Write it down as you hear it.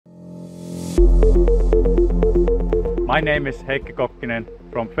My name is Heikki Kokkinen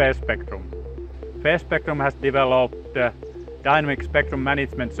from Fairspectrum. Fairspectrum has developed a dynamic spectrum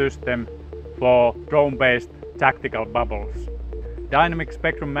management system for drone-based tactical bubbles. Dynamic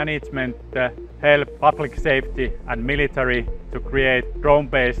spectrum management helps public safety and military to create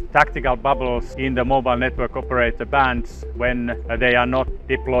drone-based tactical bubbles in the mobile network operator bands when they are not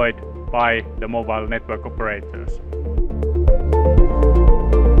deployed by the mobile network operators.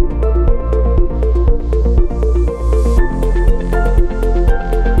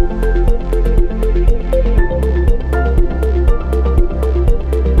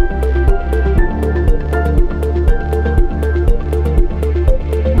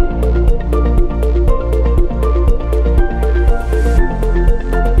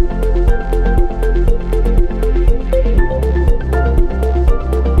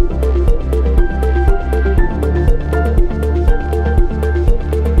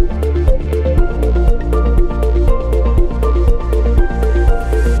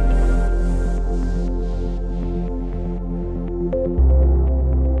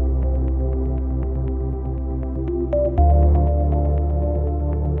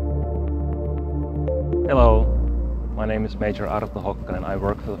 Hello, my name is Major Arto Hokkanen. I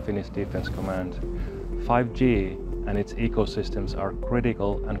work for the Finnish Defense Command. 5G and its ecosystems are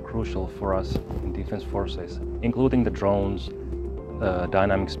critical and crucial for us in defense forces, including the drones,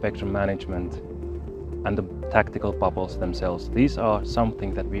 dynamic spectrum management and the tactical bubbles themselves. These are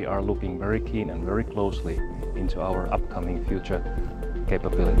something that we are looking very keen and very closely into our upcoming future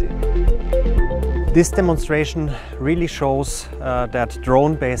capability. This demonstration really shows that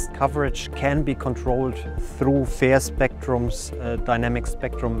drone-based coverage can be controlled through Fairspectrum's dynamic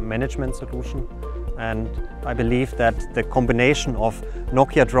spectrum management solution. And I believe that the combination of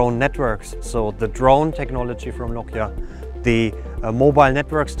Nokia drone networks, so the drone technology from Nokia, the mobile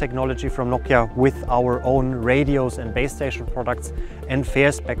networks technology from Nokia with our own radios and base station products, and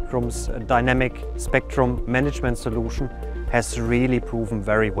Fairspectrum's dynamic spectrum management solution has really proven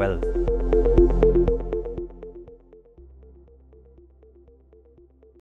very well.